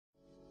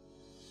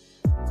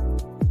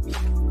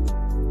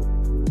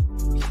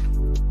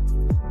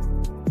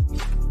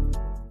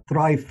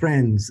Thrive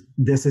friends,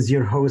 this is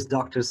your host,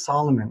 Dr.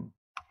 Solomon.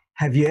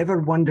 Have you ever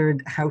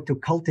wondered how to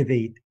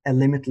cultivate a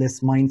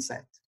limitless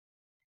mindset?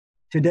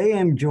 Today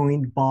I'm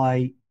joined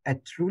by a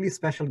truly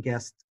special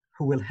guest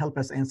who will help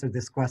us answer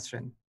this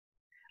question.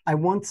 I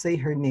won't say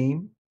her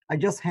name, I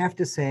just have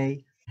to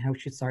say how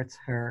she starts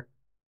her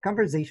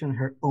conversation,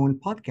 her own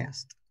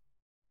podcast.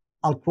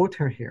 I'll quote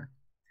her here.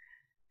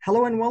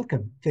 Hello and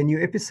welcome to a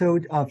new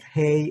episode of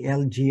Hey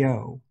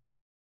LGO.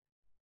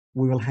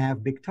 We will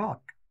have big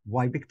talk.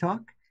 Why big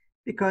talk?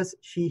 Because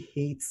she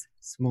hates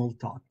small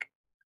talk.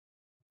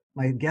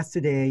 My guest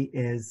today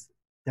is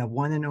the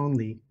one and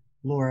only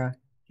Laura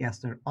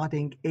Gassner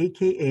Otting,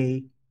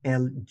 aka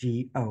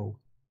LGO.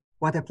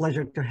 What a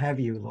pleasure to have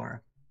you, Laura.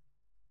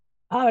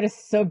 Oh, it is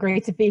so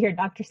great to be here,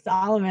 Dr.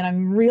 Solomon.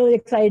 I'm really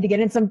excited to get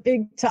in some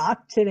big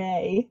talk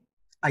today.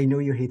 I know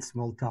you hate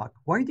small talk.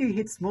 Why do you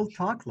hate small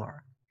talk,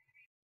 Laura?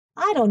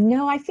 I don't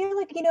know. I feel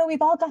like,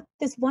 we've all got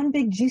this one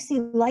big juicy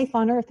life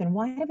on earth, and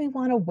why do we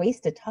want to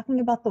waste it talking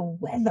about the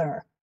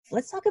weather?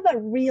 Let's talk about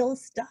real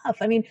stuff.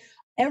 I mean,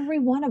 every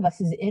one of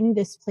us is in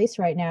this place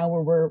right now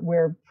where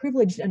we're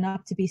privileged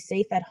enough to be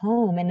safe at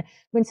home. And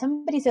when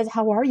somebody says,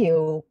 "How are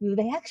you?"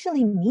 they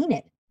actually mean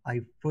it.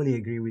 I fully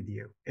agree with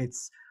you.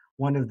 It's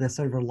one of the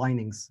silver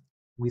linings.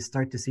 We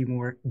start to see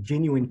more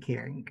genuine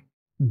caring.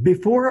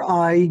 Before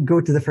I go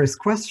to the first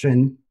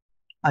question,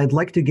 I'd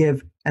like to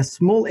give a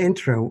small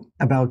intro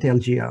about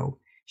LGO.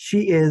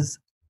 She is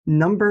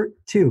number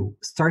 2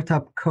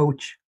 startup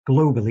coach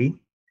globally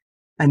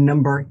and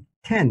number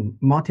 10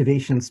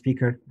 motivational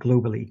speaker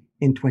globally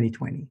in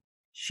 2020.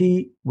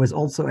 She was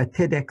also a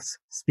TEDx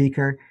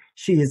speaker.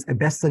 She is a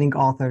best-selling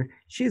author.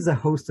 She is a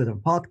host of a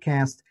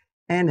podcast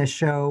and a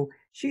show.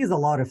 She is a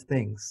lot of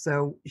things.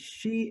 So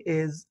she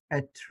is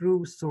a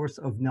true source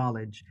of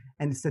knowledge,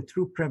 and it's a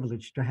true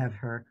privilege to have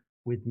her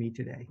with me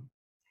today.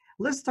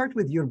 Let's start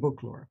with your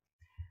book, Laura.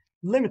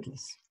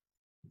 Limitless.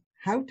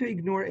 How to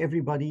ignore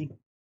everybody,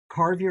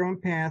 carve your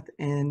own path,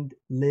 and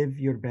live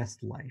your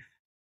best life.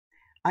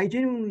 I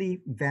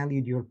genuinely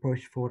valued your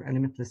push for a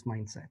limitless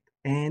mindset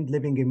and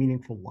living a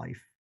meaningful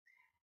life.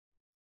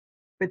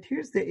 But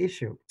here's the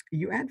issue.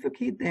 You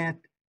advocate that,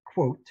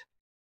 quote,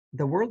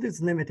 the world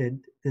is limited.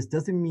 This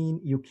doesn't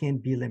mean you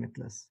can't be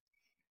limitless.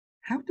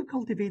 How to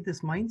cultivate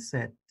this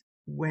mindset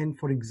when,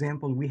 for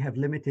example, we have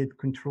limited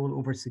control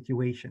over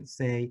situations,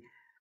 say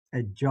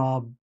a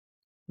job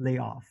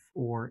layoff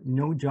or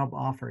no job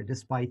offer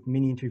despite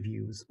many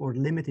interviews or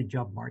limited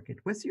job market?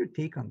 What's your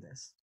take on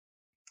this?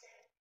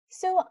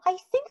 So I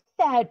think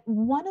that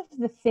one of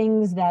the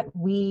things that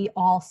we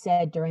all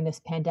said during this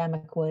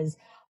pandemic was,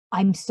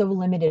 I'm so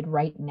limited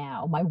right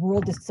now. My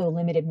world is so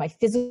limited. My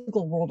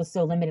physical world is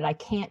so limited. I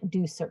can't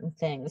do certain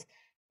things.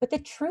 But the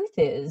truth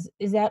is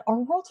that our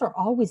worlds are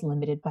always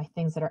limited by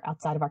things that are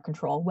outside of our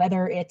control,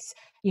 whether it's,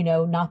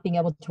 not being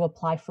able to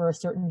apply for a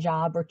certain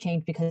job or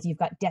change because you've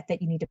got debt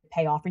that you need to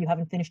pay off, or you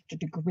haven't finished a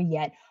degree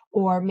yet,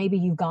 or maybe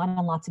you've gone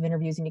on lots of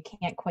interviews and you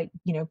can't quite,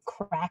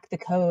 crack the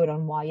code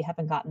on why you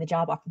haven't gotten the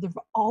job offer. There've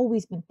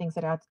always been things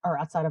that are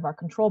outside of our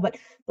control. But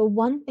the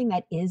one thing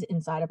that is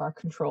inside of our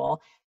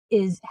control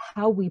is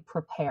how we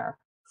prepare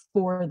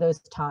for those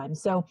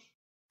times. So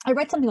I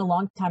read something a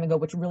long time ago,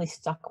 which really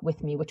stuck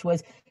with me, which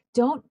was,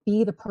 don't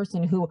be the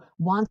person who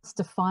wants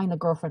to find the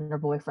girlfriend or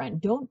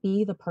boyfriend. Don't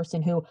be the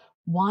person who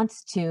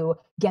wants to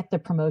get the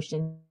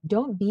promotion.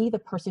 Don't be the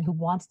person who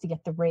wants to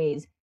get the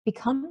raise.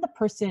 Become the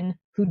person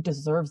who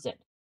deserves it,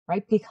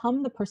 right?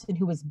 Become the person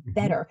who is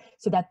better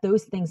so that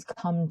those things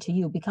come to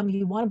you. If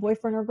you want a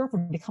boyfriend or a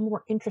girlfriend, become a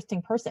more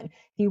interesting person.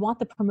 If you want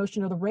the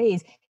promotion or the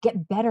raise,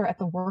 get better at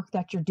the work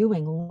that you're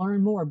doing,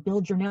 learn more,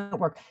 build your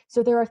network.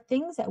 So there are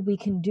things that we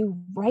can do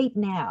right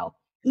now.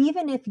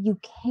 Even if you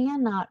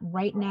cannot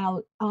right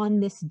now on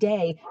this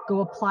day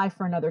go apply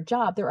for another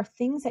job, there are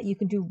things that you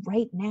can do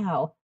right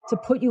now to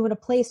put you in a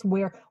place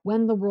where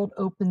when the world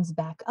opens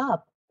back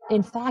up,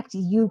 in fact,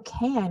 you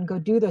can go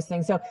do those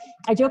things. So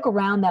I joke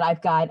around that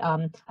I've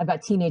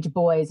got teenage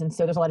boys, and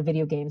so there's a lot of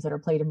video games that are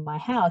played in my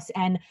house.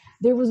 And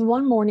there was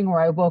one morning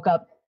where I woke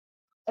up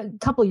a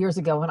couple years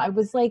ago and I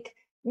was like,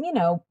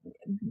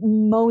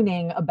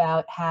 moaning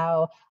about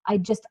how I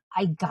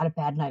got a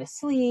bad night of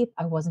sleep.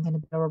 I wasn't going to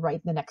be able to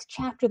write the next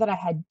chapter that I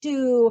had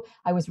due.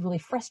 I was really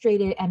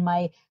frustrated. And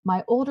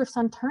my older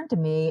son turned to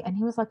me and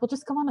he was like, well,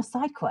 just go on a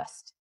side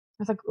quest.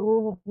 I was like,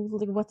 oh,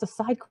 what's a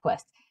side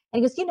quest?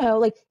 And he goes,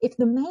 if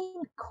the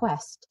main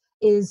quest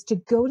is to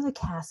go to the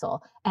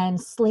castle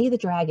and slay the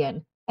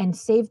dragon and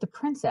save the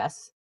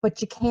princess,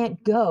 but you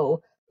can't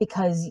go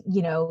because,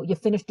 you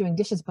finished doing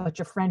dishes, but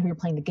your friend who you're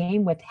playing the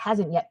game with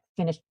hasn't yet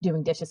finished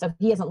doing dishes. So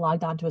he hasn't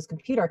logged onto his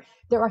computer.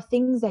 There are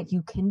things that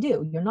you can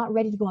do. You're not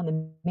ready to go on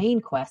the main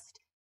quest,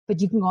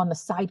 but you can go on the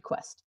side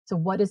quest. So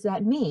what does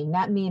that mean?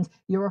 That means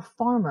you're a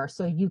farmer,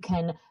 so you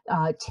can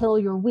till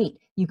your wheat.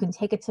 You can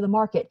take it to the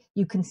market.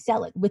 You can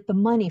sell it. With the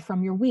money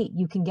from your wheat,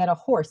 you can get a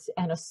horse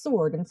and a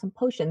sword and some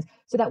potions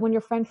so that when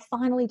your friend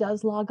finally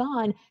does log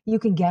on, you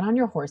can get on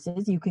your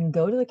horses, you can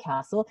go to the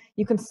castle,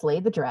 you can slay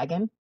the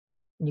dragon,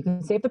 and you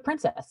can save the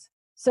princess.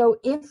 So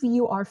if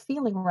you are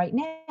feeling right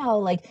now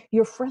like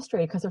you're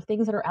frustrated because there are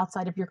things that are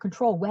outside of your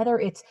control, whether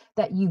it's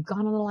that you've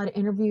gone on a lot of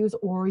interviews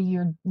or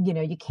you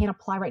can't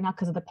apply right now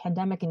because of the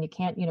pandemic and you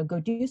can't, go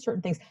do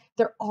certain things,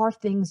 there are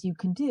things you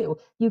can do.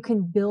 You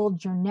can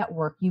build your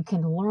network, you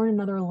can learn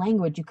another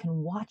language, you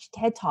can watch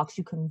TED Talks,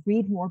 you can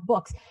read more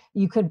books,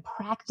 you can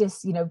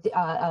practice,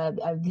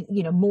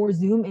 more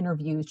Zoom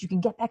interviews, you can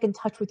get back in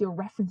touch with your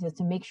references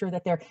to make sure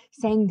that they're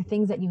saying the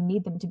things that you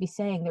need them to be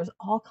saying. There's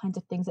all kinds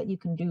of things that you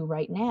can do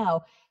right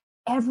now.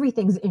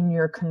 Everything's in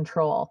your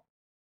control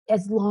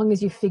as long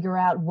as you figure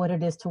out what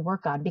it is to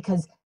work on,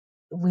 because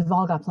we've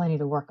all got plenty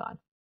to work on.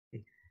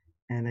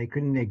 And I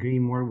couldn't agree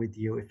more with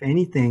you. If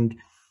anything,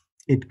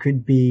 it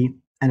could be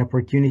an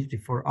opportunity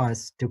for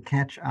us to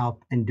catch up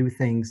and do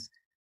things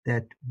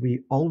that we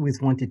always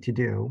wanted to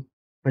do,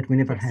 but we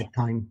never Yes. had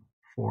time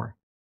for.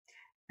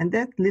 And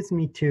that leads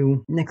me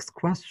to next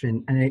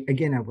question. And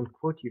again, I will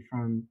quote you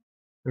from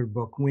your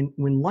book.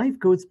 When life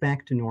goes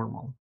back to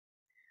normal,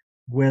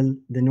 will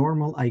the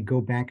normal I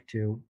go back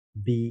to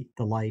be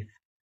the life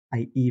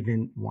I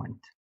even want?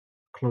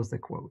 Close the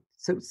quote.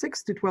 So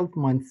 6 to 12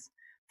 months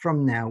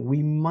from now,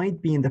 we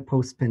might be in the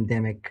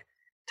post-pandemic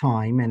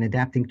time and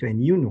adapting to a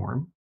new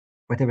norm,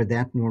 whatever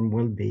that norm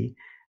will be,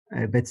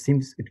 but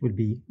seems it will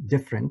be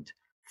different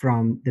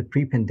from the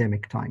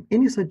pre-pandemic time.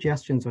 Any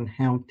suggestions on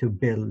how to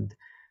build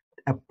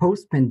a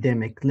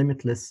post-pandemic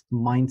limitless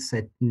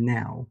mindset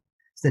now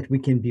so that we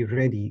can be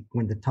ready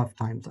when the tough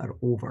times are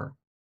over?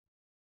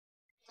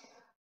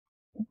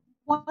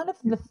 One of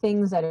the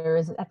things that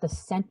is at the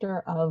center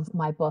of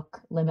my book,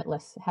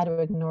 Limitless: How to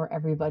Ignore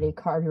Everybody,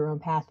 Carve Your Own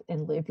Path,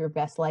 and Live Your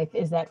Best Life,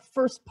 is that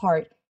first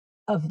part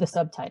of the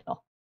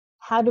subtitle,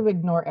 How to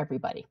Ignore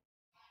Everybody.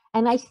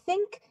 And I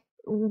think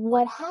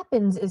what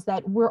happens is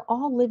that we're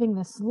all living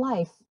this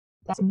life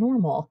that's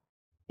normal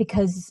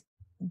because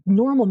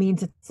normal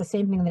means it's the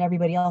same thing that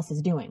everybody else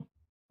is doing,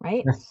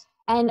 right? Yes.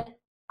 And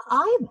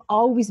I've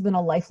always been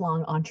a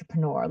lifelong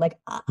entrepreneur. Like,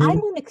 I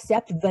Mm. don't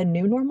accept the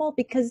new normal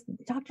because,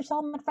 Dr.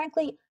 Solomon,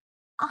 frankly,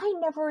 I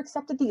never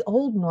accepted the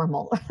old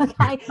normal. Like,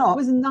 I Oh,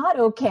 was not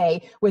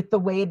okay with the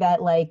way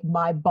that, like,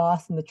 my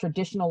boss in the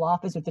traditional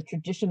office with the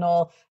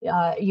traditional,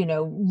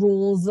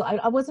 rules.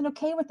 I wasn't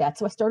okay with that.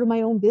 So I started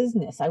my own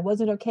business. I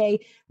wasn't okay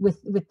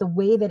with the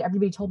way that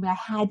everybody told me I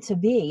had to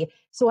be.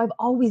 So I've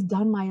always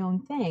done my own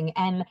thing.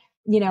 And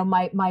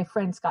my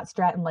friend Scott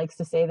Stratton likes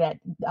to say that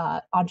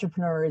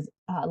entrepreneur is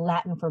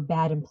Latin for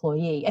bad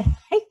employee. And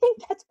I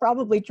think that's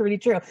probably pretty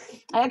true.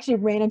 I actually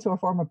ran into a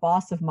former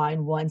boss of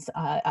mine once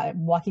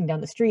walking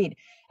down the street,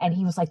 and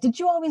he was like, "Did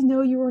you always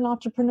know you were an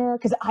entrepreneur?"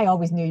 Because I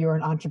always knew you were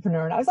an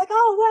entrepreneur. And I was like,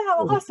 "Oh,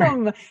 wow,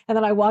 awesome." And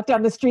then I walked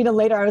down the street, and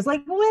later I was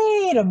like,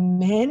 "Wait a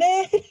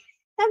minute."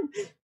 I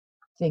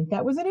think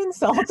that was an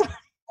insult.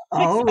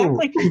 Not oh,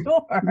 exactly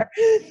sure.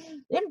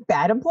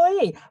 Bad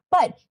employee.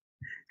 But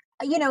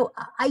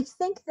I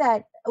think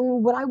that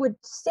what I would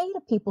say to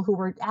people who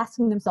were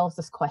asking themselves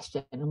this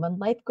question, when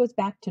life goes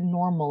back to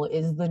normal,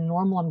 is the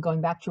normal I'm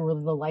going back to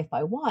really the life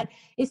I want,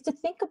 is to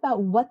think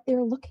about what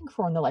they're looking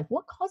for in their life.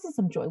 What causes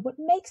them joy? What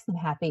makes them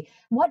happy?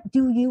 What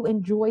do you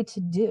enjoy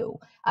to do?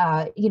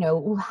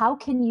 How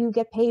can you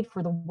get paid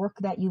for the work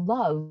that you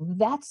love?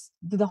 That's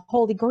the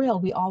holy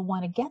grail. We all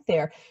want to get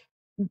there.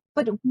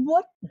 But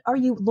what are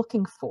you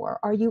looking for?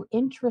 Are you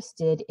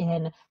interested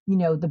in,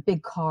 the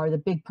big car, the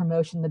big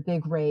promotion, the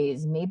big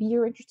raise? Maybe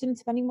you're interested in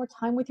spending more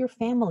time with your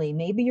family.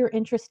 Maybe you're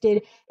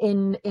interested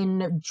in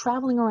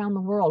traveling around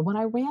the world. When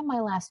I ran my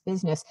last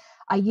business,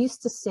 I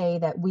used to say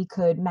that we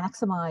could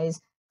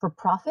maximize for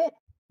profit,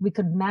 we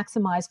could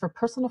maximize for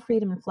personal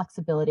freedom and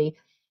flexibility,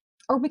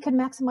 or we could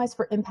maximize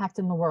for impact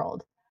in the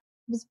world.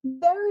 It was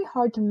very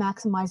hard to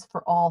maximize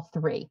for all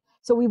three.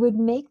 So we would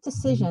make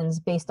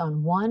decisions based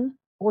on one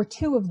or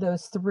two of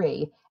those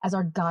three as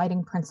our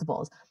guiding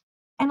principles.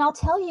 And I'll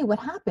tell you what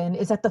happened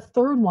is that the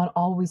third one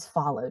always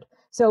followed.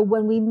 So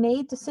when we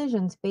made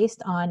decisions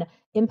based on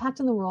impact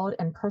in the world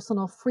and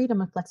personal freedom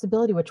and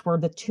flexibility, which were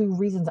the two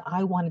reasons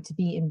I wanted to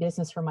be in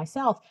business for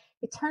myself,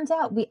 it turns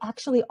out we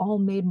actually all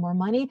made more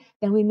money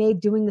than we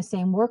made doing the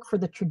same work for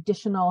the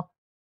traditional,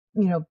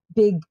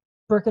 big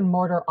brick and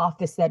mortar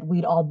office that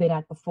we'd all been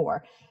at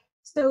before.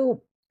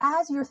 So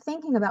as you're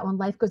thinking about when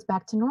life goes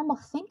back to normal,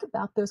 think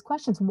about those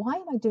questions. Why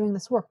am I doing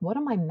this work? What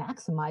am I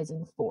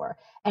maximizing for?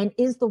 And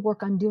is the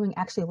work I'm doing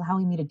actually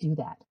allowing me to do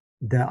that?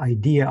 the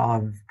idea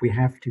of we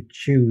have to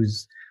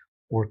choose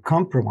or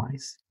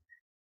compromise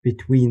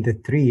between the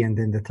three and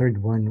then the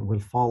third one will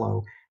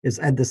follow is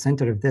at the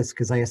center of this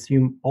because I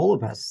assume all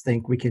of us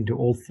think we can do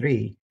all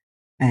three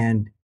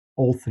and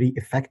all three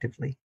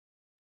effectively.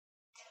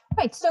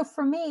 Right. So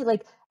for me,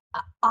 like,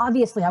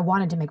 obviously I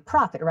wanted to make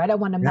profit, right? I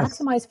wanted to Yes.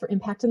 maximize for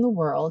impact in the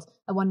world.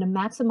 I wanted to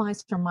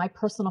maximize for my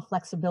personal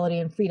flexibility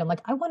and freedom.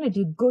 Like, I want to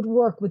do good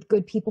work with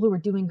good people who are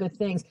doing good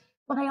things.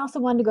 But I also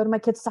wanted to go to my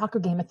kid's soccer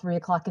game at 3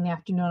 o'clock in the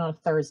afternoon on a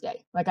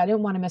Thursday. Like, I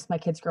didn't want to miss my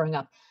kids growing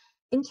up.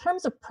 In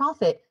terms of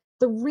profit,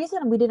 the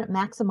reason we didn't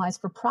maximize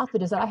for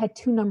profit is that I had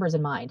two numbers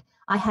in mind.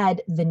 I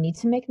had the need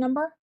to make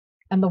number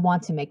and the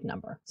want to make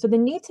number. So the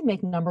need to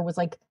make number was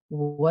like,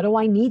 what do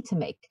I need to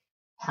make?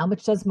 How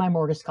much does my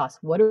mortgage cost?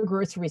 What do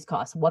groceries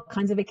cost? What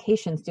kinds of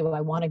vacations do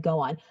I want to go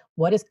on?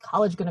 What is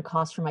college going to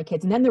cost for my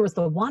kids? And then there was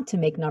the want to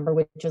make number,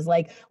 which is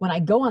like, when I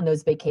go on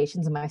those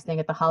vacations, am I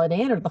staying at the Holiday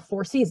Inn or the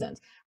Four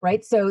Seasons?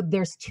 Right. So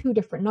there's two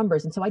different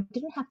numbers. And so I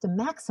didn't have to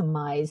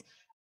maximize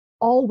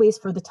always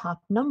for the top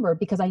number,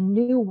 because I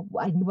knew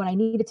what I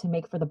needed to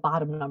make for the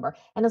bottom number.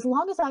 And as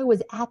long as I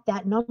was at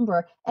that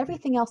number,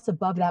 everything else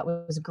above that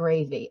was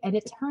gravy. And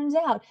it turns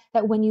out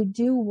that when you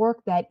do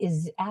work that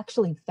is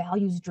actually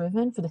values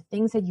driven for the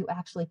things that you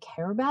actually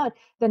care about,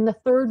 then the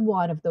third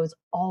one of those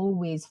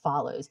always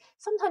follows.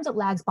 Sometimes it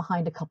lags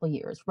behind a couple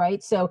years,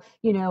 right? So,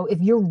 if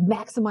you're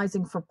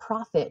maximizing for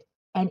profit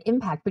and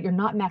impact, but you're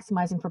not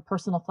maximizing for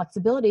personal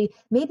flexibility,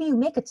 maybe you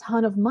make a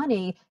ton of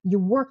money, you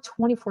work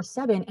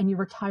 24/7 and you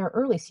retire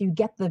early. So you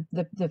get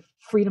the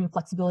freedom,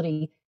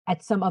 flexibility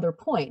at some other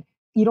point.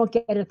 You don't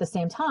get it at the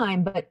same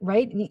time, but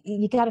right,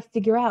 you got to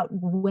figure out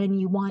when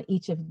you want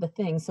each of the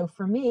things. So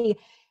for me,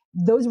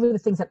 those were the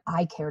things that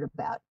I cared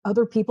about.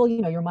 Other people,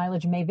 your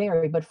mileage may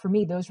vary, but for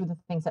me, those were the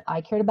things that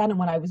I cared about. And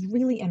when I was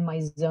really in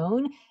my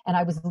zone and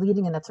I was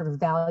leading in that sort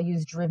of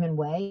values driven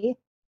way,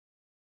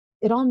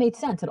 it all made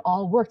sense. It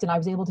all worked. And I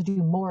was able to do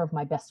more of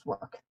my best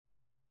work.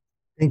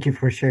 Thank you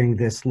for sharing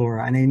this,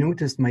 Laura. And I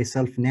noticed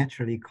myself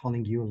naturally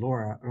calling you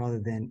Laura rather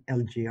than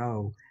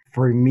LGO.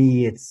 For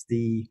me, it's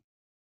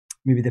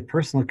maybe the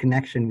personal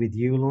connection with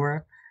you,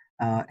 Laura,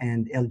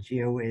 and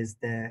LGO is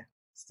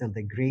still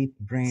the great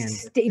brand Stage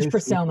associated with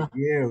persona.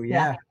 you.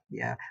 Yeah.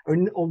 Yeah,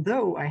 yeah.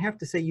 Although I have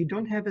to say, you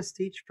don't have a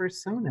stage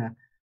persona,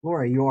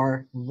 Laura. You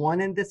are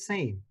one and the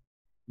same.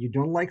 You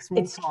don't like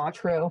small It's talk.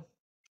 true.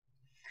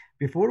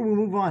 Before we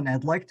move on,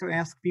 I'd like to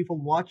ask people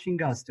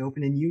watching us to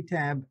open a new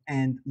tab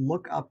and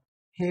look up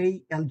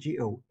Hey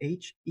LGO,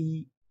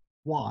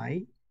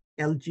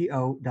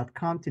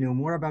 HEYLGO.com to know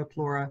more about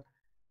Laura,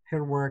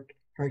 her work,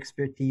 her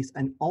expertise,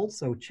 and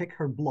also check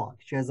her blog.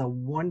 She has a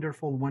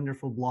wonderful,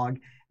 wonderful blog,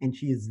 and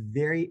she is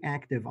very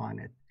active on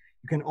it.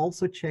 You can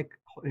also check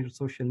her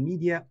social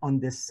media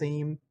on the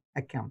same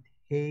account,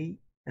 Hey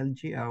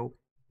LGO,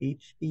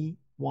 HEYLGO.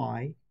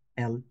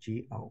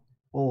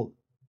 All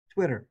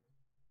Twitter,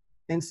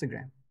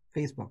 Instagram,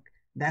 Facebook.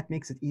 That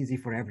makes it easy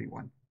for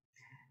everyone.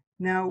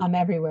 Now, I'm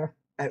everywhere.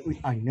 I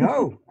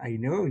know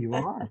you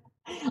are.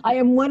 I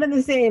am one and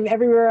the same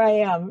everywhere I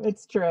am.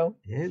 It's true.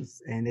 It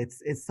is, and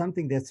it's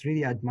something that's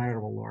really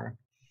admirable, Laura.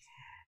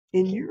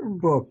 In Thank you. your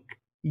book,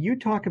 you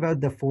talk about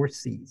the four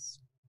C's: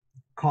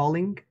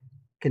 calling,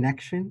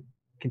 connection,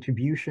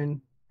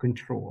 contribution,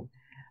 control.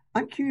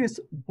 I'm curious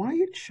why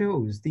you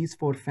chose these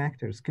four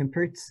factors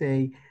compared,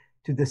 say,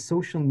 to the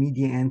social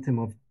media anthem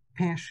of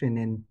passion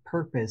and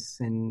purpose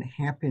and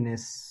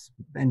happiness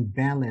and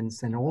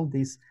balance and all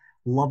these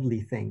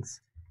lovely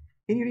things.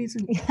 Any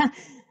reason?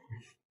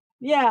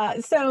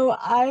 Yeah, so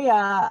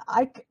I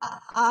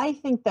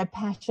think that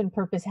passion,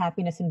 purpose,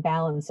 happiness, and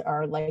balance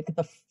are like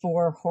the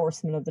four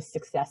horsemen of the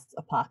success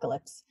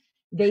apocalypse.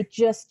 They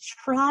just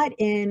trot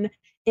in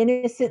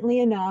innocently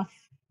enough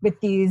with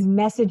these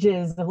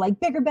messages of like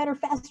bigger, better,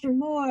 faster,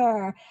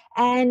 more,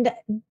 and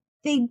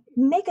they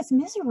make us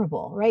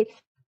miserable, right?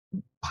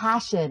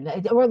 Passion,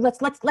 or let's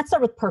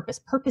start with purpose.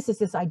 Purpose is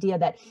this idea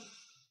that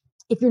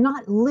if you're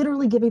not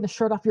literally giving the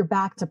shirt off your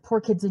back to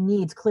poor kids in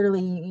needs,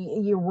 clearly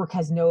your work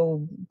has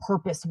no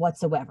purpose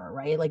whatsoever,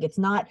 right? Like it's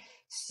not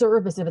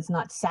service if it's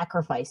not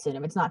sacrifice, and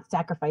if it's not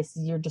sacrifice,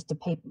 you're just a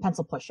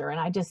pencil pusher.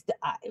 And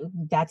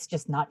that's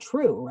just not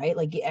true, right?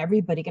 Like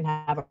everybody can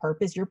have a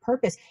purpose. Your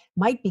purpose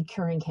might be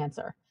curing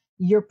cancer.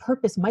 Your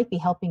purpose might be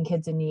helping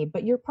kids in need,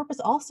 but your purpose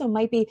also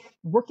might be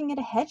working at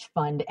a hedge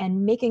fund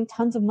and making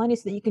tons of money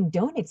so that you can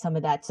donate some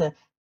of that to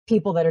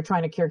people that are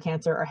trying to cure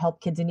cancer or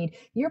help kids in need.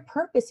 Your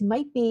purpose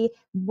might be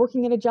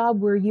working at a job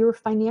where you're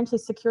financially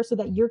secure so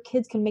that your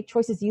kids can make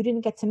choices you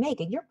didn't get to make.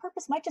 And your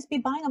purpose might just be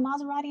buying a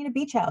Maserati and a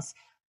beach house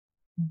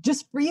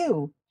just for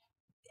you.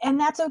 And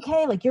that's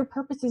okay. Like your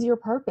purpose is your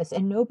purpose,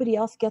 and nobody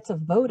else gets a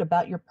vote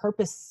about your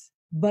purpose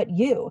but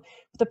you.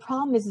 But the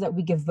problem is that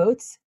we give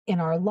votes in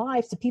our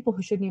lives to people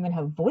who shouldn't even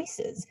have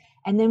voices.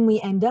 And then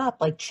we end up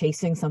like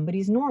chasing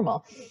somebody's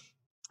normal.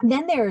 And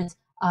then there's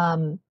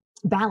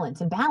balance,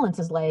 and balance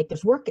is like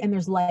there's work and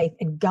there's life,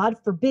 and God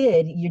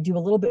forbid you do a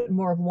little bit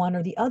more of one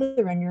or the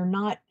other and you're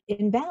not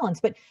in balance.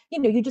 But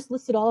you just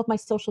listed all of my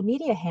social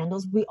media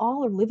handles. We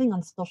all are living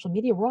on social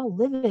media. We're all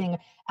living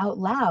out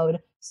loud,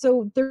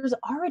 so there's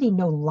already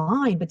no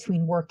line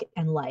between work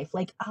and life.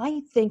 Like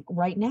I think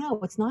right now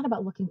it's not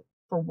about looking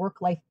for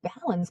work-life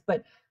balance,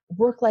 but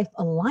work-life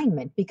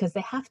alignment, because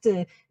they have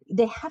to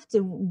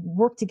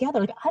work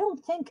together. Like I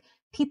don't think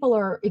people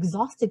are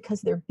exhausted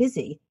because they're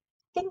busy.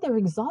 Think they're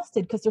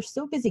exhausted because they're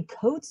so busy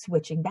code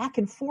switching back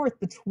and forth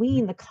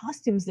between the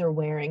costumes they're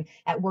wearing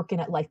at work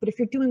and at life. But if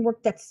you're doing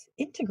work that's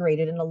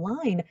integrated and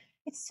aligned,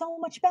 it's so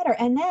much better.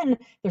 And then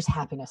there's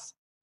happiness.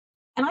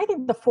 And I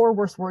think the four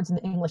worst words in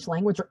the English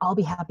language are I'll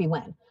be happy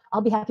when.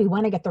 I'll be happy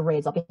when I get the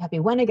raise. I'll be happy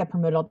when I get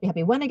promoted. I'll be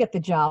happy when I get the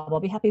job. I'll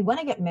be happy when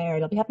I get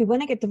married. I'll be happy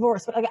when I get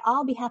divorced. But like,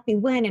 I'll be happy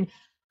when. And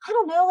I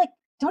don't know, like,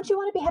 don't you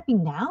want to be happy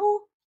now?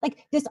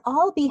 Like this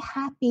 "I'll be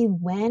happy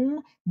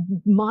when"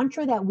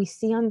 mantra that we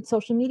see on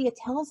social media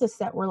tells us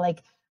that we're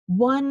like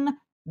one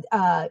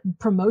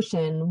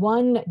promotion,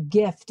 one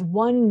gift,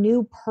 one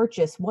new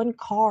purchase, one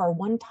car,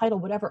 one title,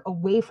 whatever,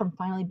 away from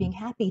finally being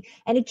happy.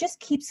 And it just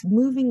keeps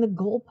moving the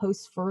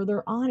goalposts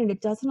further on, and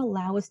it doesn't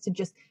allow us to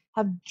just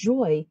have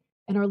joy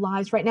in our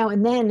lives right now.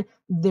 And then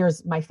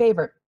there's my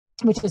favorite,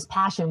 which is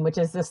passion, which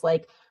is this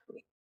like,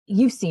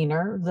 you've seen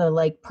her, the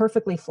like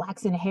perfectly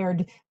flaxen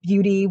haired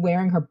beauty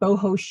wearing her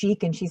boho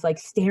chic, and she's like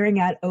staring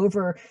out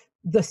over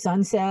the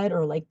sunset,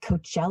 or like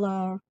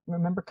Coachella,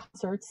 remember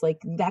concerts,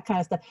 like that kind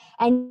of stuff.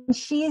 And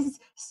she's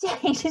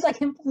saying, she's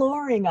like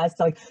imploring us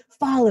to like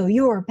follow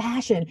your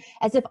passion,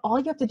 as if all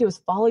you have to do is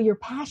follow your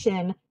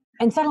passion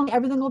and suddenly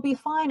everything will be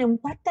fine. And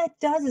what that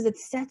does is it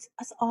sets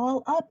us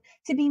all up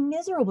to be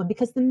miserable,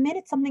 because the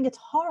minute something gets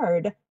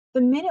hard,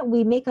 the minute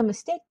we make a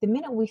mistake, the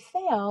minute we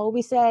fail,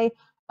 we say,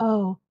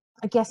 oh,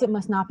 I guess it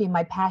must not be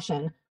my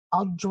passion.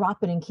 I'll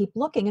drop it and keep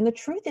looking. And the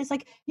truth is,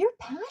 like, your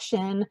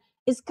passion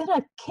is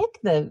gonna kick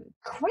the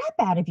crap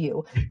out of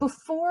you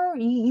before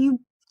you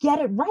get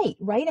it right,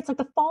 right? It's like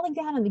the falling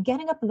down and the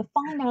getting up and the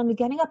falling down and the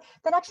getting up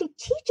that actually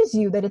teaches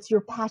you that it's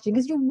your passion,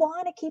 because you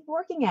want to keep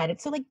working at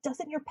it. So, like,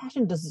 doesn't your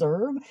passion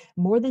deserve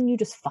more than you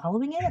just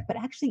following it, but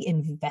actually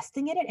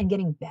investing in it and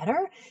getting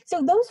better?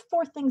 So those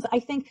four things, I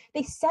think,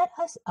 they set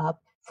us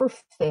up for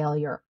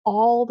failure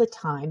all the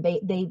time. They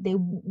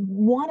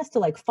want us to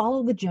like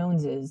follow the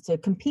Joneses, to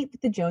compete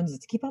with the Joneses,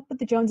 to keep up with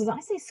the Joneses.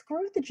 I say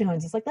screw the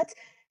Joneses. Like,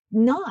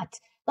 not.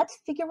 Let's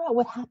figure out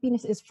what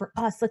happiness is for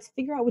us. Let's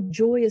figure out what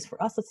joy is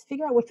for us. Let's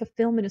figure out what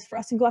fulfillment is for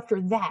us and go after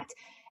that.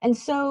 And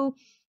so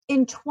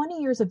in 20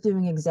 years of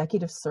doing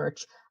executive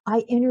search,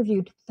 I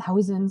interviewed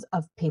thousands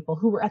of people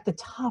who were at the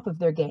top of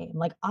their game.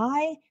 Like,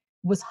 I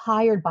was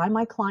hired by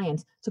my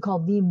clients to call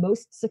the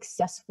most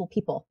successful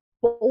people,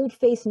 bold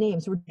faced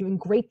names who were doing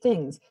great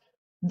things.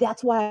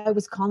 That's why I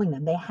was calling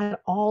them. They had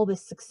all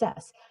this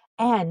success.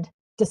 And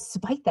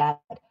despite that,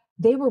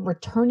 they were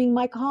returning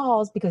my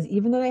calls, because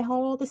even though they had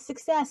all this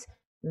success,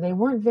 they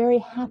weren't very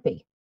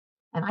happy.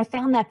 And I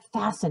found that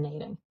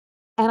fascinating.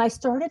 And I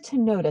started to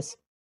notice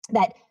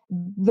that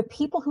the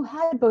people who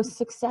had both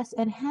success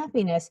and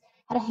happiness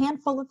had a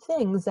handful of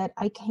things that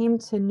I came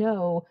to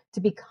know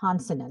to be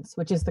consonants,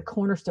 which is the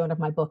cornerstone of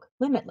my book,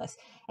 Limitless.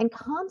 And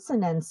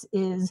consonance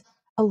is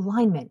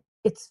alignment,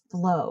 it's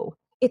flow.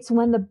 It's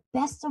when the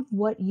best of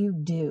what you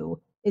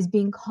do is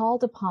being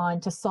called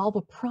upon to solve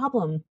a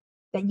problem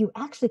that you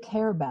actually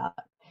care about.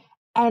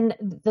 And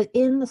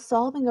in the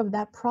solving of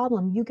that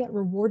problem, you get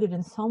rewarded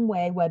in some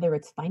way, whether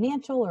it's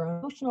financial or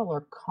emotional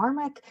or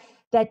karmic,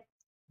 that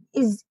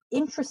is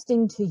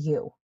interesting to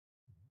you.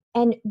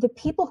 And the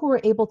people who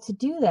were able to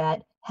do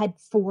that had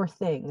four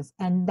things,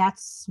 and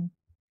that's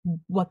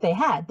what they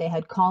had. They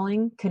had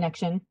calling,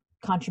 connection,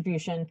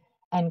 contribution,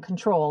 and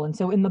control. And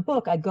so in the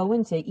book, I go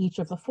into each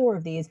of the four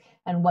of these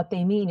and what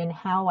they mean, and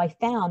how I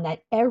found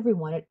that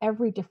everyone at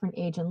every different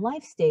age and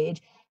life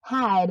stage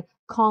had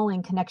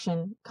calling,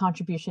 connection,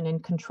 contribution,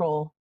 and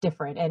control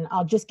different. And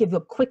I'll just give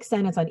a quick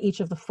sentence on each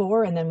of the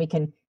four, and then we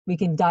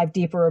can dive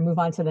deeper or move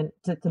on to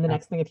the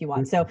next thing if you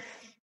want. So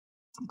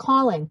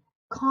calling,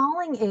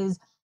 calling is,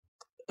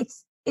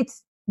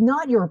 it's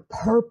not your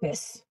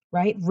purpose,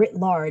 right, writ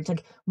large.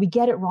 Like, we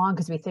get it wrong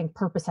because we think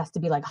purpose has to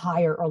be like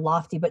higher or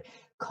lofty, but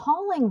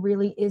calling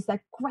really is that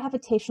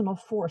gravitational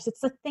force. It's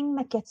the thing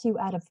that gets you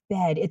out of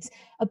bed. It's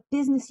a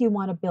business you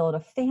want to build,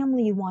 a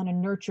family you want to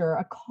nurture,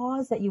 a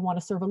cause that you want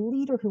to serve, a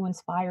leader who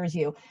inspires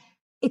you.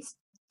 It's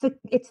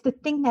the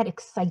thing that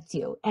excites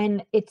you,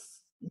 and it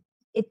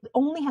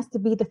only has to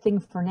be the thing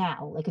for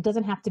now. Like, it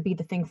doesn't have to be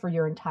the thing for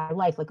your entire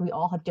life. Like, we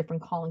all have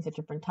different callings at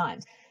different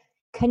times.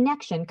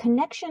 Connection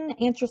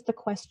answers the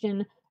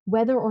question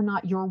whether or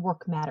not your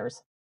work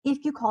matters.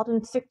 If you called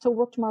in sick to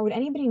work tomorrow, would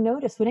anybody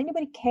notice? Would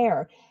anybody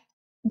care?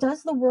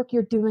 Does the work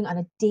you're doing on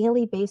a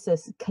daily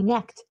basis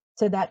connect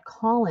to that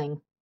calling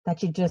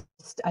that you just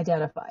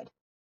identified?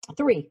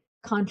 3,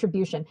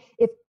 contribution.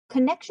 If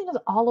connection is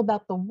all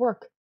about the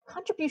work,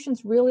 contribution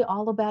is really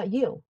all about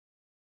you.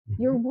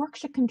 Your work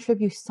should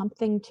contribute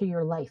something to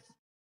your life.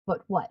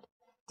 But what?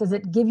 Does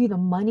it give you the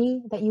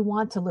money that you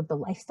want to live the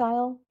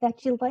lifestyle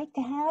that you like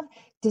to have?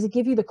 Does it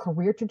give you the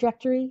career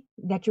trajectory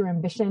that your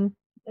ambition,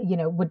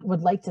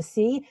 would like to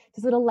see?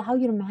 Does it allow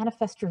you to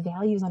manifest your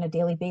values on a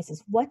daily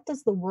basis? What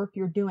does the work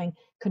you're doing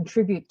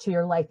contribute to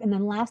your life? And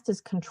then last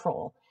is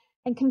control.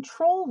 And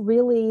control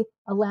really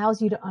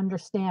allows you to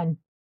understand,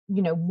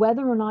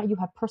 whether or not you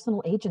have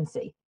personal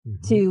agency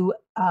to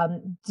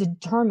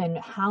determine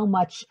how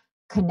much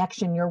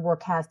connection your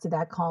work has to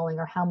that calling,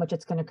 or how much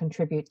it's going to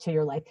contribute to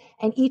your life.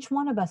 And each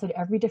one of us at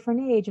every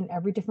different age and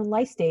every different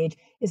life stage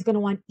is going to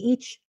want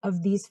each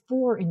of these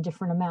four in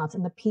different amounts.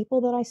 And the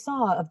people that I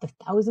saw, of the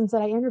thousands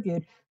that I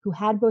interviewed who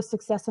had both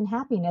success and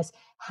happiness,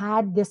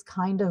 had this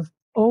kind of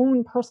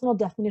own personal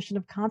definition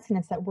of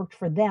consonance that worked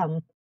for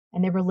them,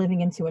 and they were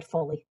living into it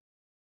fully.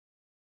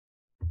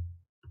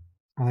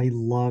 I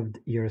loved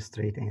your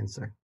straight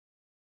answer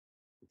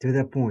to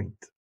the point.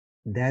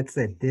 That's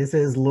it. This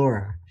is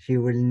Laura. She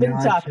will Big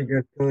not talk.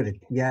 sugarcoat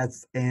it.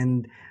 Yes.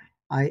 And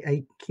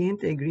I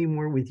can't agree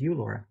more with you,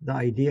 Laura. The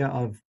idea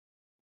of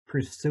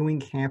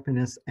pursuing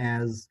happiness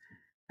as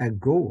a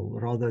goal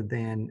rather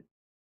than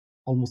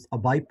almost a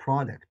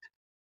byproduct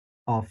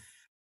of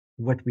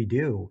what we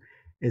do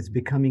is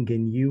becoming a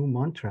new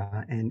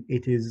mantra. And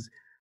it is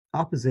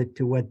opposite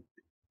to what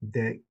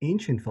the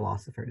ancient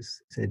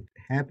philosophers said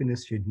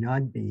happiness should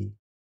not be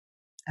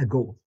a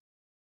goal.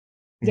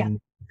 Yeah, And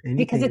if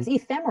because it's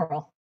anything,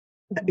 ephemeral.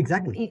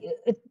 exactly.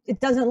 It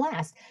doesn't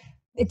last.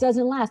 It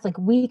doesn't last. Like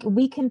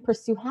we can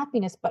pursue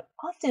happiness, but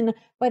often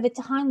by the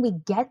time we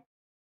get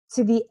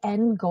to the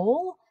end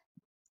goal,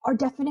 our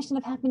definition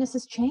of happiness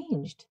has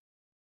changed.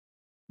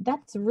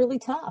 That's really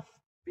tough.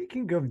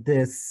 Speaking of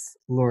this,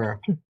 Laura,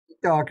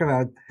 talk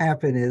about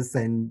happiness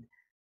and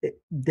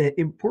the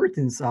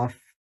importance of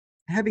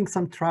having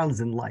some trials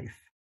in life.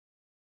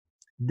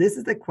 This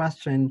is the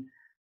question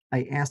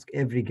I ask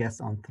every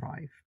guest on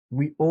Thrive.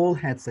 We all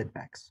had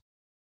setbacks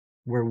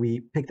where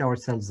we picked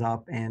ourselves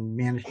up and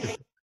managed to.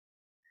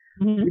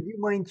 Mhm. Would you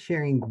mind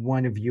sharing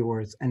one of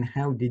yours and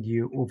how did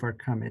you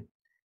overcome it?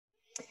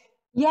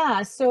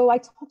 Yeah, so I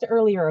talked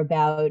earlier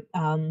about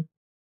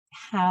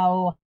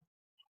how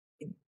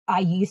I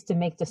used to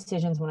make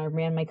decisions when I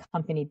ran my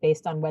company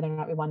based on whether or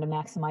not we wanted to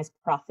maximize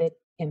profit,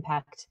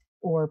 impact,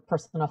 or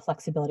personal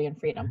flexibility and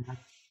freedom. Uh-huh.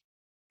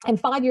 And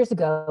 5 years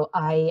ago,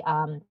 I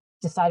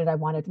decided I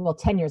wanted, well,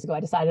 10 years ago, I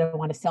decided I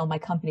want to sell my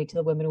company to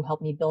the women who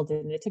helped me build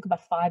it. And it took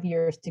about 5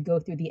 years to go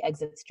through the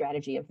exit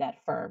strategy of that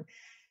firm.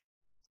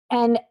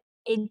 And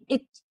it,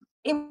 it,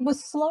 it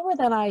was slower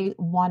than I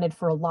wanted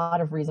for a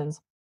lot of reasons.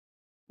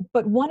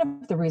 But one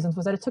of the reasons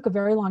was that it took a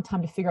very long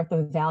time to figure out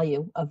the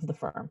value of the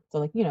firm. So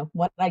like,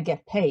 what I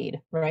get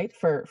paid, right,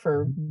 for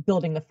Mhm.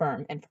 building the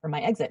firm and for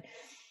my exit.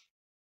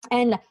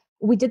 And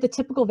we did the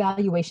typical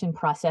valuation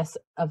process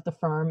of the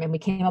firm and we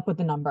came up with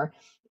the number.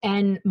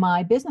 And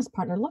my business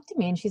partner looked at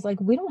me and she's like,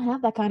 "We don't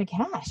have that kind of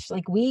cash.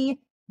 Like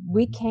we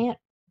Mhm.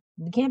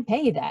 can't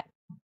pay you that.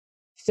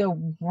 So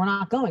we're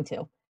not going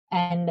to."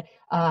 And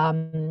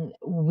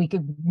we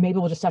could, maybe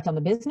we'll just shut down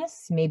the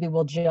business. Maybe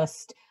we'll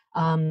just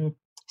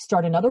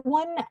start another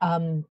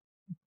one.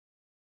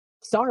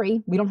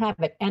 Sorry, we don't have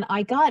it. And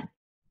I got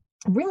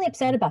really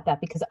upset about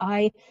that because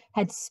I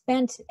had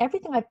spent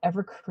everything I've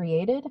ever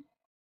created.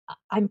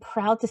 I'm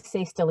proud to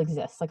say still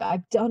exists. Like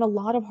I've done a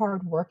lot of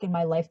hard work in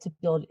my life to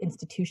build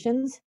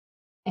institutions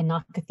and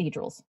not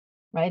cathedrals,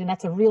 right? And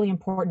that's a really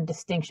important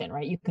distinction,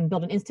 right? You can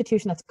build an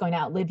institution that's going to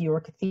outlive you, or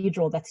a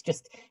cathedral that's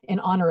just in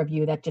honor of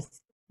you that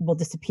just will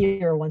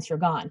disappear once you're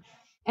gone.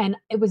 And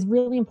it was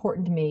really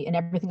important to me in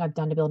everything I've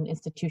done to build an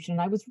institution.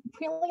 And I was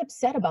really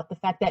upset about the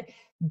fact that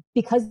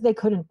because they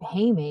couldn't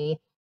pay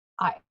me,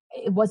 I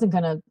it wasn't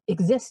going to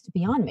exist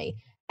beyond me.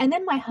 And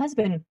then my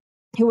husband,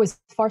 who was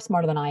far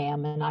smarter than I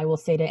am, and I will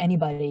say to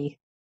anybody,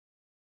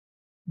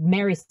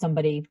 marry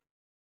somebody,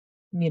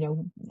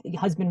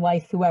 husband,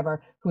 wife,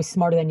 whoever, who's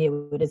smarter than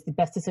you. It is the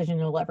best decision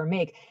you'll ever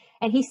make.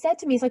 And he said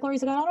to me, he's like, "Laura,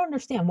 he's like, I don't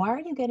understand. Why are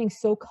you getting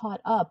so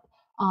caught up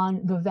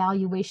on the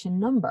valuation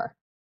number?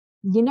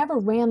 You never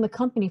ran the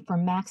company for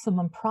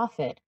maximum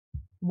profit.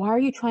 Why are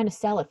you trying to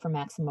sell it for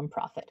maximum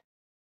profit?"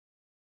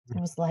 I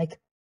was like,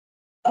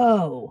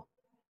 "Oh,"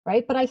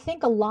 right? But I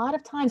think a lot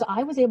of times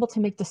I was able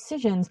to make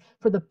decisions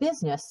for the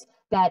business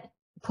that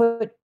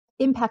put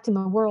impact in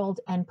the world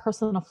and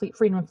personal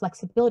freedom and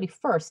flexibility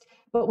first.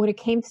 But when it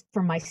came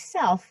for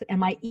myself and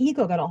my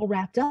ego got all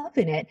wrapped up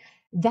in it,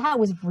 that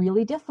was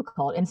really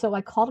difficult. And so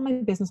I called my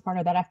business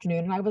partner that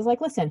afternoon and I was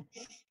like, "Listen,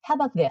 how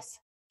about this?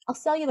 I'll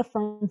sell you the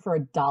firm for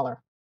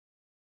 $1.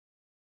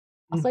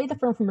 I'll sell you the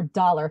firm for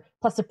 $1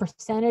 plus a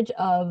percentage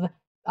of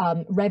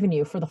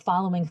revenue for the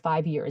following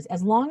 5 years.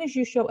 As long as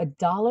you show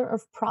 $1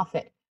 of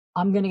profit,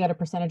 I'm going to get a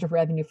percentage of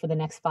revenue for the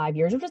next 5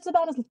 years, which is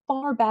about as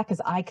far back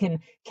as I can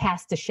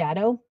cast a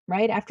shadow,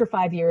 right? After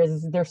 5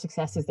 years, their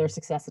success is their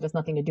success. It has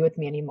nothing to do with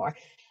me anymore."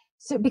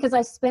 So, because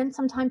I spent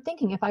some time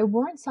thinking, if I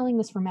weren't selling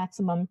this for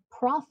maximum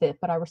profit,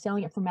 but I were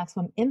selling it for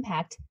maximum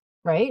impact,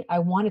 right? I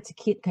wanted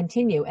to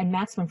continue, and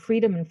maximum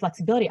freedom and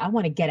flexibility. I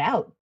want to get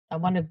out. I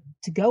wanted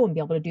to go and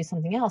be able to do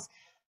something else.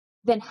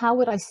 Then how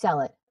would I sell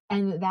it?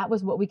 And that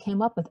was what we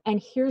came up with.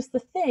 And here's the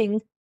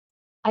thing,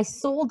 I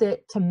sold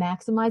it to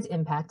maximize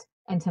impact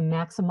and to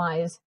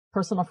maximize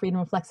personal freedom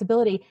and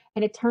flexibility.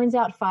 And it turns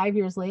out 5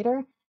 years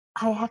later,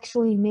 I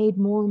actually made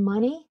more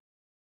money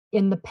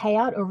in the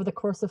payout over the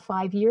course of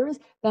 5 years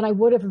than I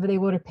would have if they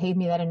would have paid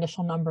me that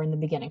initial number in the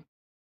beginning.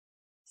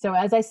 So,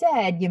 as I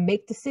said, you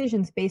make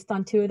decisions based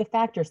on two of the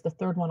factors. The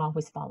third one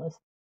always follows.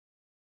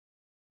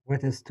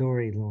 What a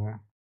story,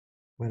 Laura.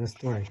 What a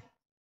story.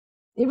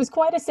 It was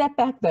quite a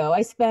setback, though.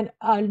 I spent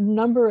a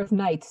number of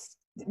nights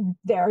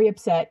very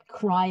upset,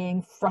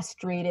 crying,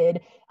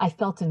 frustrated. I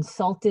felt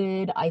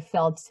insulted. I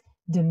felt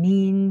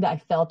demeaned. I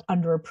felt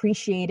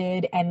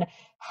underappreciated. And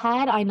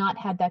had I not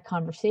had that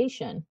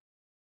conversation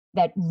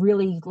that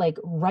really like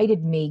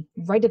righted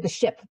the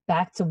ship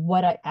back to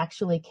what I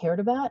actually cared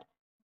about,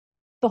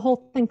 the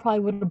whole thing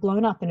probably would have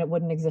blown up and it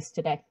wouldn't exist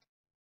today.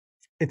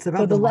 It's So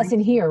about the the mind. lesson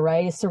here,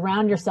 right, is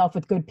surround yourself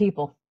with good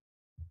people.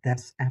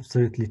 That's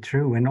absolutely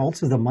true. And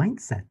also the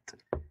mindset.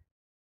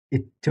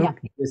 It Yeah. took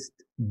just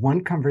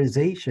one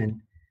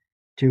conversation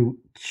to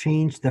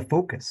change the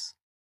focus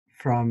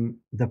from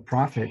the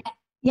profit.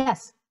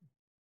 Yes.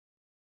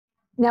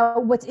 Now,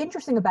 what's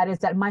interesting about it is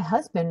that my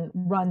husband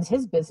runs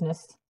his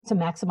business to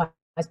maximize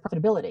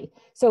profitability.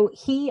 So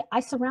I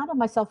surrounded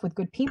myself with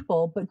good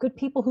people, but good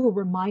people who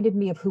reminded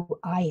me of who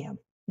I am,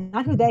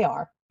 not who they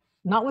are,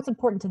 not what's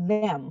important to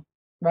them,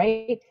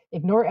 right?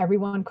 Ignore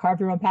everyone, carve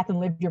your own path, and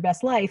live your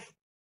best life.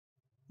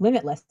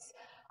 Limitless.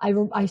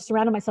 I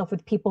surrounded myself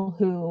with people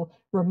who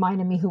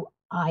reminded me who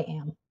I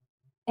am.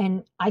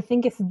 And I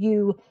think if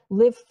you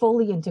live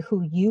fully into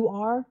who you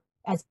are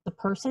as the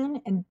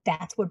person, and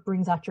that's what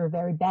brings out your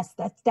very best,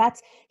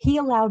 that's he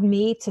allowed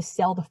me to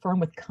sell the firm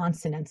with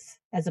consonants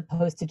as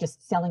opposed to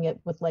just selling it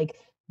with like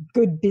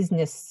good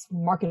business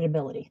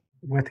marketability.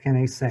 What can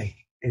I say?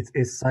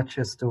 It's such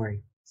a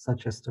story,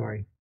 such a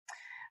story.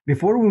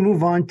 Before we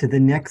move on to the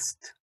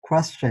next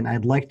question,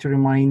 I'd like to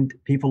remind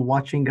people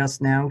watching us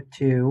now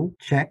to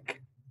check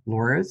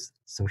Laura's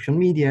social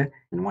media,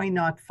 and why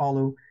not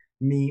follow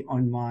me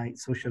on my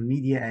social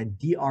media at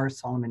Dr.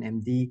 Solomon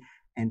MD,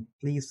 and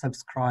please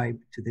subscribe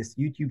to this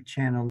YouTube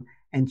channel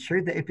and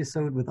share the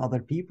episode with other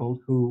people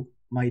who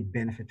might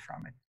benefit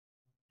from it.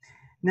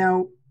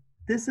 Now,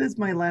 this is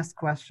my last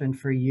question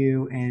for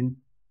you and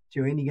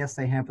to any guests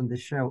I have on the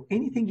show.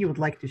 Anything you would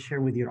like to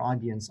share with your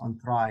audience on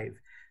Thrive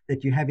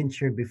that you haven't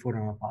shared before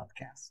on a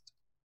podcast?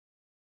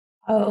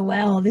 Oh,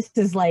 well, this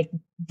is like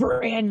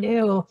brand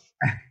new.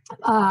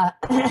 Uh,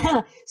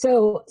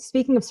 so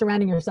speaking of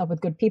surrounding yourself with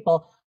good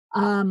people,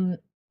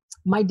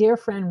 my dear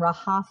friend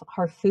Rahaf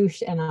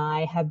Harfouche and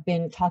I have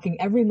been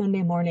talking every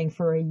Monday morning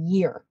for a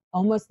year,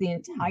 almost the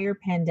entire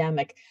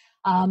pandemic.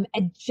 And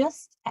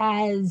just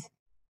as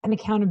an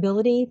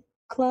accountability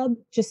club,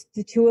 just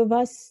the two of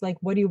us, like,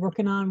 what are you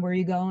working on? Where are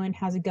you going?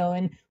 How's it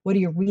going? What are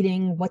you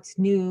reading? What's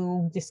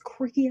new? Just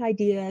quirky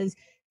ideas,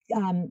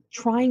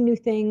 trying new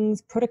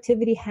things,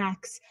 productivity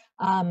hacks,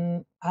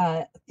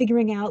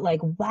 figuring out like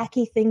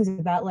wacky things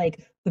about like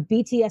the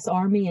BTS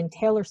army and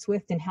Taylor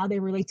Swift and how they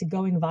relate to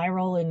going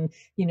viral and,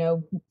 you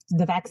know,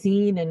 the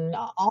vaccine and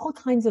all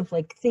kinds of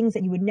like things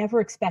that you would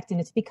never expect. And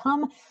it's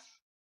become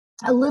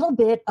a little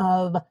bit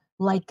of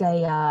like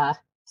a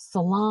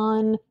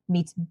salon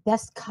meets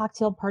best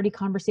cocktail party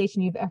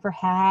conversation you've ever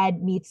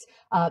had meets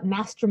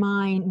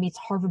mastermind meets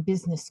Harvard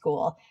Business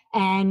School.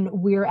 And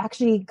we're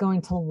actually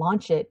going to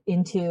launch it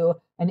into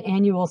an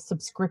annual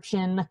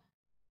subscription.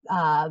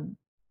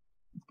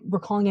 We're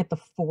calling it the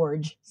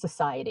Forge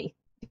Society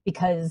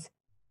because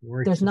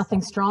there's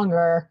nothing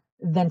stronger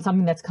than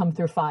something that's come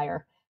through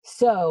fire.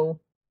 So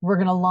we're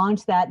going to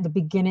launch that the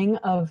beginning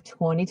of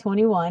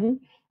 2021,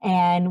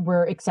 and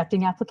we're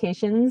accepting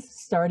applications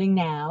starting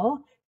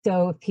now.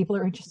 So if people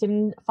are interested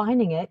in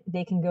finding it,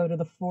 they can go to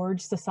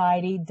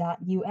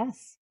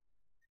theforgesociety.us.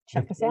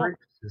 Check us out.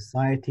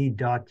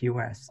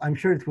 Society.us. I'm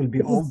sure it will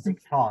be all big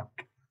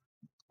talk.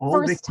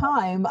 First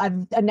time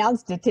I've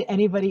announced it to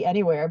anybody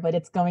anywhere, but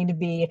it's going to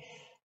be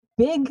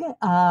big.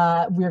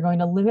 We're going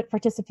to limit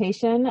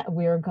participation.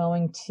 We're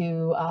going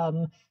to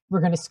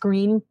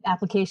screen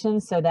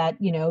applications so that,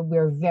 you know,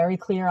 we're very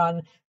clear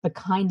on the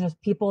kind of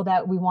people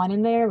that we want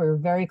in there. We're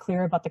very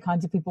clear about the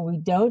kinds of people we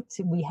don't.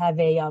 We have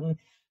a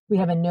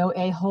no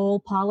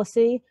a-hole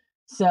policy.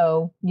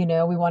 So, you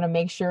know, we want to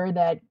make sure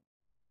that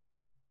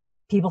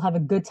people have a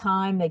good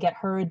time, they get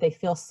heard, they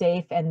feel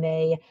safe, and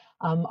they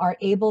are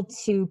able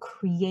to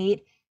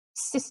create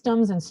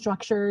systems and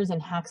structures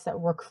and hacks that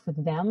work for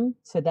them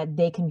so that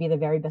they can be the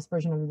very best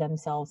version of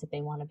themselves that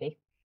they want to be.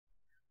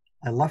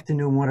 I'd love to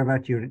know more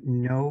about your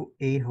no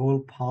a-hole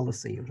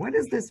policy. What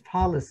is this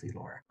policy,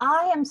 Laura?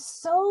 I am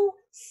so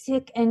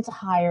sick and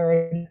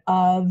tired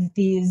of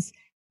these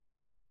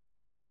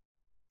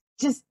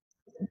just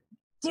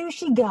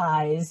douchey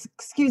guys,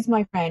 excuse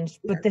my French,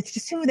 but that's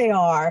just who they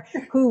are,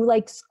 who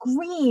like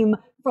scream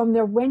from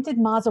their rented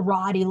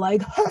Maserati,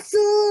 like,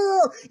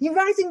 hustle, you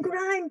rise and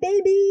grind,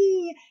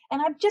 baby.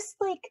 And I'm just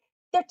like,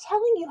 they're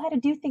telling you how to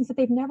do things that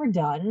they've never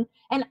done.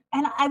 And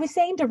I was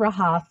saying to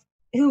Rahaf,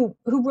 who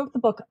wrote the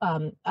book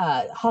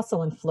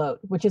Hustle and Float,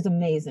 which is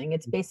amazing.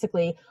 It's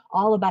basically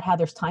all about how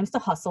there's times to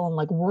hustle and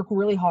like work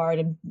really hard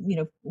and, you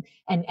know,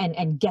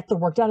 and get the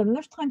work done. And then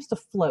there's times to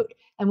float.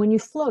 And when you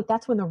float,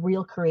 that's when the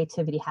real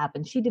creativity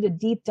happens. She did a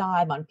deep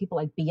dive on people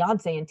like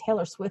Beyonce and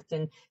Taylor Swift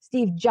and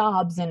Steve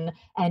Jobs and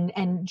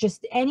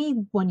just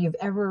anyone you've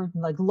ever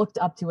like looked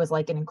up to as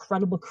like an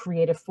incredible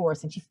creative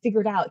force. And she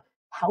figured out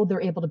how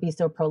they're able to be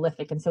so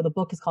prolific. And so the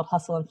book is called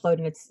Hustle and Float,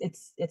 and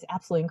it's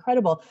absolutely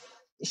incredible.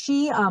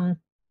 She and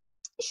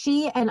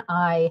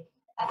I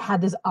had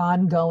this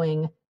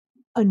ongoing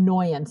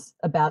annoyance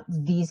about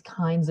these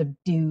kinds of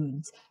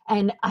dudes.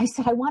 And I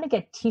said, I want to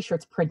get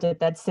t-shirts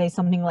printed that say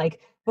something like,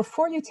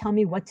 before you tell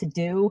me what to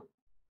do,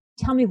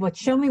 show me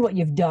what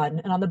you've done.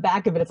 And on the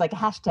back of it, it's like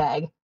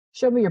hashtag,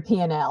 show me your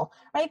P&L,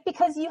 right?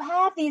 Because you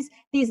have these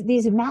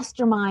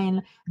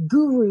mastermind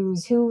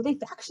gurus who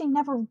they've actually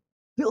never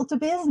built a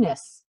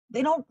business.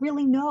 they don't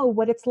really know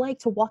what it's like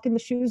to walk in the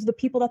shoes of the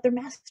people that they're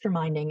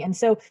masterminding. And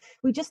so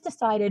we just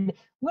decided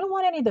we don't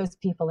want any of those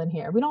people in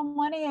here. We don't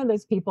want any of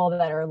those people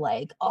that are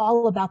like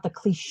all about the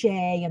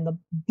cliche and the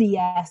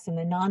BS and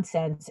the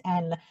nonsense.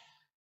 And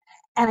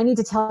I need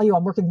to tell you,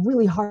 I'm working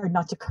really hard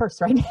not to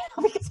curse right now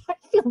because I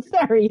feel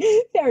very,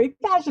 very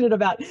passionate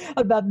about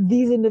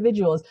these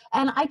individuals.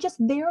 And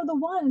they're the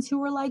ones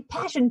who are like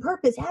passion,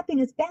 purpose,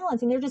 happiness,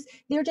 balance. And they're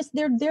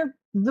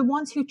the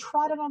ones who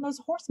trotted on those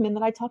horsemen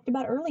that I talked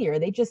about earlier.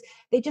 They just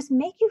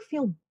make you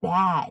feel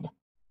bad.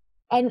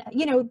 And,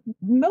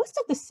 most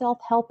of the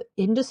self-help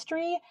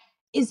industry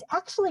is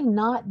actually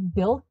not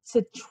built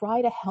to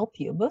try to help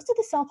you. Most of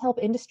the self-help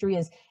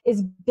industry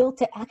is built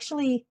to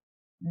actually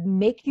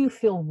make you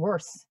feel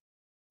worse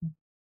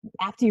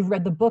after you've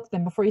read the book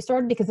than before you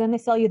started, because then they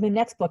sell you the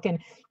next book. And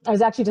I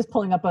was actually just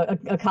pulling up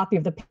a copy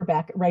of the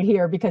paperback right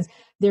here, because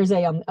there's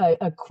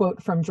a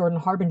quote from Jordan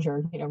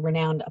Harbinger,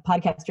 renowned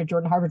podcaster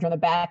Jordan Harbinger on the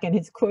back. And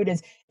his quote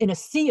is, "In a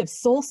sea of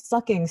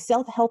soul-sucking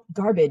self-help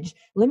garbage,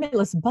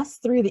 Limitless busts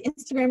through the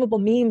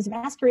Instagrammable memes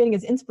masquerading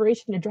as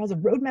inspiration and draws a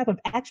roadmap of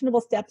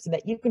actionable steps so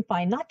that you can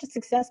find not just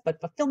success, but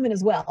fulfillment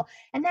as well."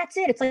 And that's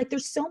it. It's like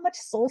there's so much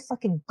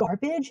soul-sucking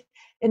garbage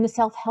in the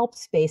self-help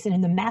space and in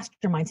the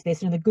mastermind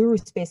space and in the guru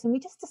space. And we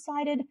just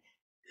decided,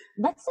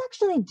 let's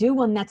actually do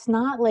one that's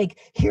not like,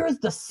 here's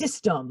the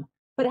system,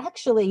 but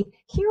actually,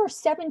 here are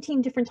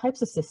 17 different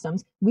types of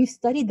systems. We've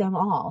studied them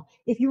all.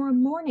 If you're a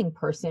morning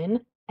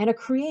person and a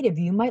creative,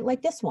 you might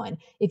like this one.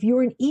 If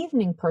you're an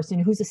evening person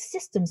who's a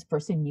systems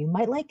person, you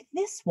might like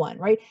this one,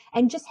 right?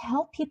 And just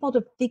help people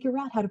to figure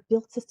out how to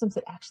build systems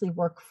that actually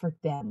work for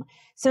them.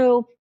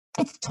 So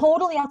it's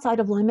totally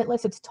outside of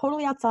Limitless. It's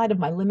totally outside of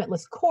my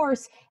Limitless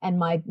course and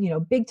my,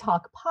 Big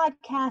Talk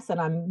podcast that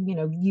I'm,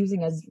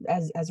 using as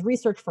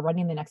research for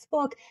writing the next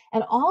book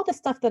and all the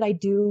stuff that I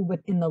do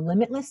within the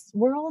Limitless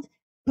world.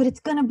 But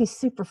it's going to be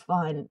super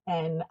fun.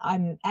 And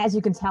as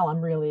you can tell, I'm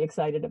really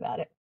excited about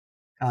it.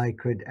 I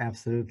could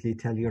absolutely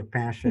tell your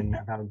passion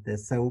about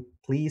this. So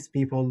please,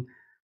 people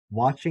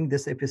watching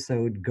this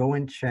episode, go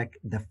and check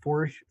the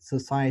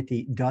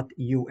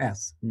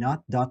forgesociety.us,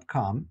 not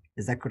 .com.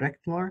 Is that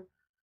correct, Laura?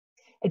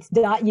 It's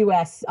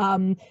 .us,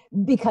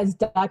 because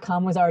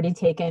 .com was already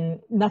taken.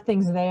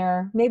 Nothing's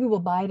there. Maybe we'll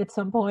buy it at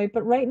some point.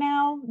 But right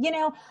now,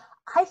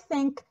 I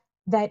think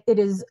that it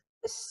is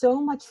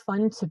so much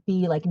fun to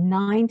be like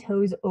 9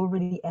 toes over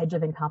the edge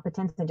of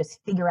incompetence and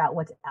just figure out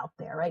what's out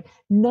there, right?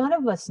 None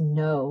of us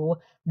know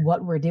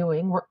what we're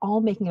doing. We're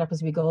all making it up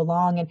as we go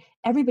along. And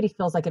everybody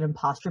feels like an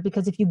imposter,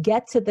 because if you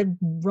get to the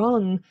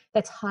rung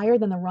that's higher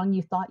than the rung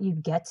you thought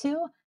you'd get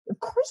to, of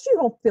course you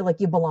don't feel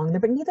like you belong there,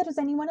 but neither does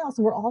anyone else.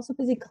 And we're all so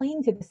busy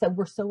clinging to this that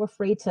we're so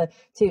afraid to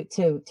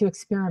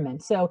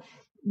experiment. So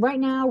right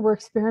now we're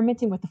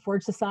experimenting with the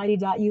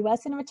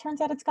forgesociety.us, and if it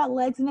turns out it's got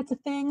legs and it's a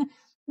thing,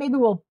 maybe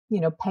we'll,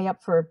 pay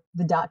up for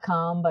the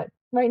 .com. But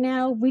right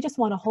now we just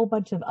want a whole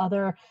bunch of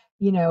other,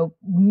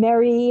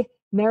 merry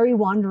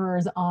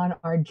wanderers on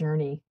our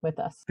journey with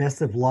us.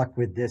 Best of luck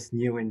with this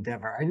new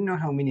endeavor. I don't know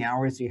how many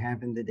hours you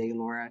have in the day,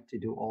 Laura, to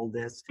do all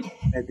this,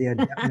 but they are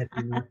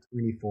definitely not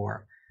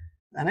 24.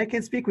 And I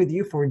can speak with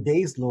you for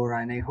days,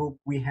 Laura, and I hope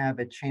we have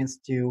a chance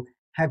to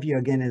have you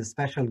again as a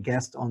special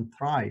guest on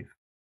Thrive.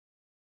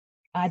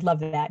 I'd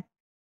love that.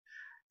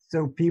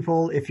 So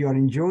people, if you're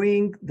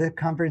enjoying the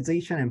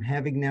conversation I'm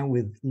having now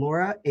with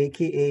Laura,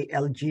 aka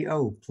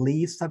LGO,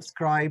 please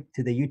subscribe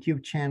to the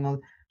YouTube channel,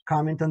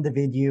 comment on the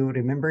video.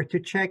 Remember to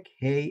check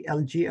Hey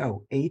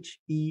LGO,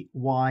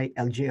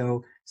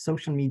 HEYLGO,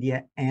 social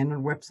media and our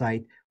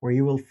website, where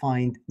you will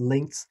find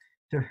links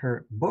to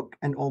her book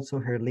and also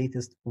her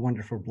latest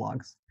wonderful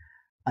blogs.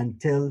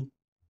 Until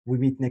we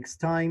meet next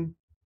time,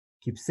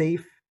 keep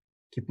safe,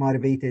 keep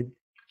motivated,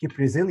 keep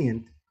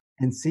resilient,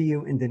 and see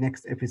you in the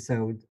next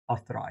episode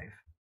of Thrive.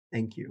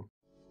 Thank you.